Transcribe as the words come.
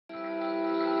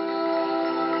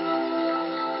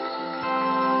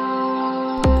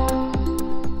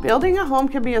Building a home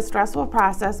can be a stressful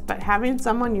process, but having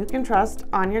someone you can trust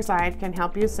on your side can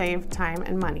help you save time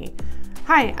and money.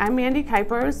 Hi, I'm Mandy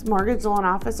Kuipers, Mortgage Loan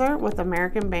Officer with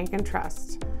American Bank and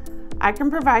Trust. I can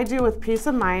provide you with peace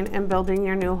of mind in building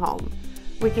your new home.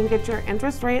 We can get your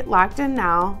interest rate locked in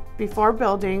now before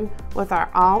building with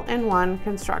our all-in-one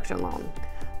construction loan.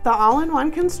 The all-in-one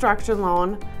construction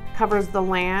loan covers the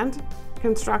land,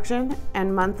 construction,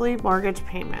 and monthly mortgage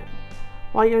payment.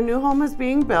 While your new home is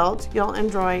being built, you'll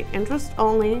enjoy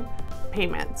interest-only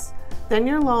payments. Then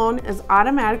your loan is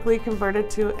automatically converted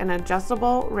to an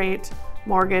adjustable rate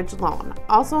mortgage loan,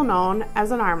 also known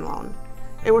as an ARM loan.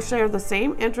 It will share the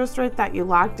same interest rate that you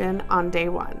locked in on day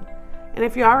one. And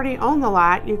if you already own the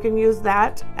lot, you can use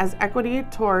that as equity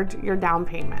toward your down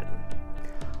payment.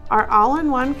 Our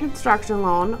all-in-one construction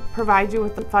loan provides you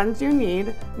with the funds you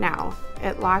need now.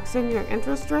 It locks in your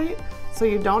interest rate so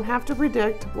you don't have to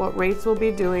predict what rates will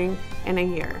be doing in a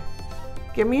year.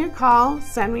 Give me a call,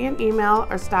 send me an email,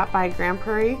 or stop by Grand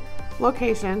Prairie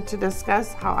location to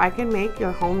discuss how I can make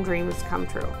your home dreams come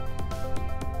true.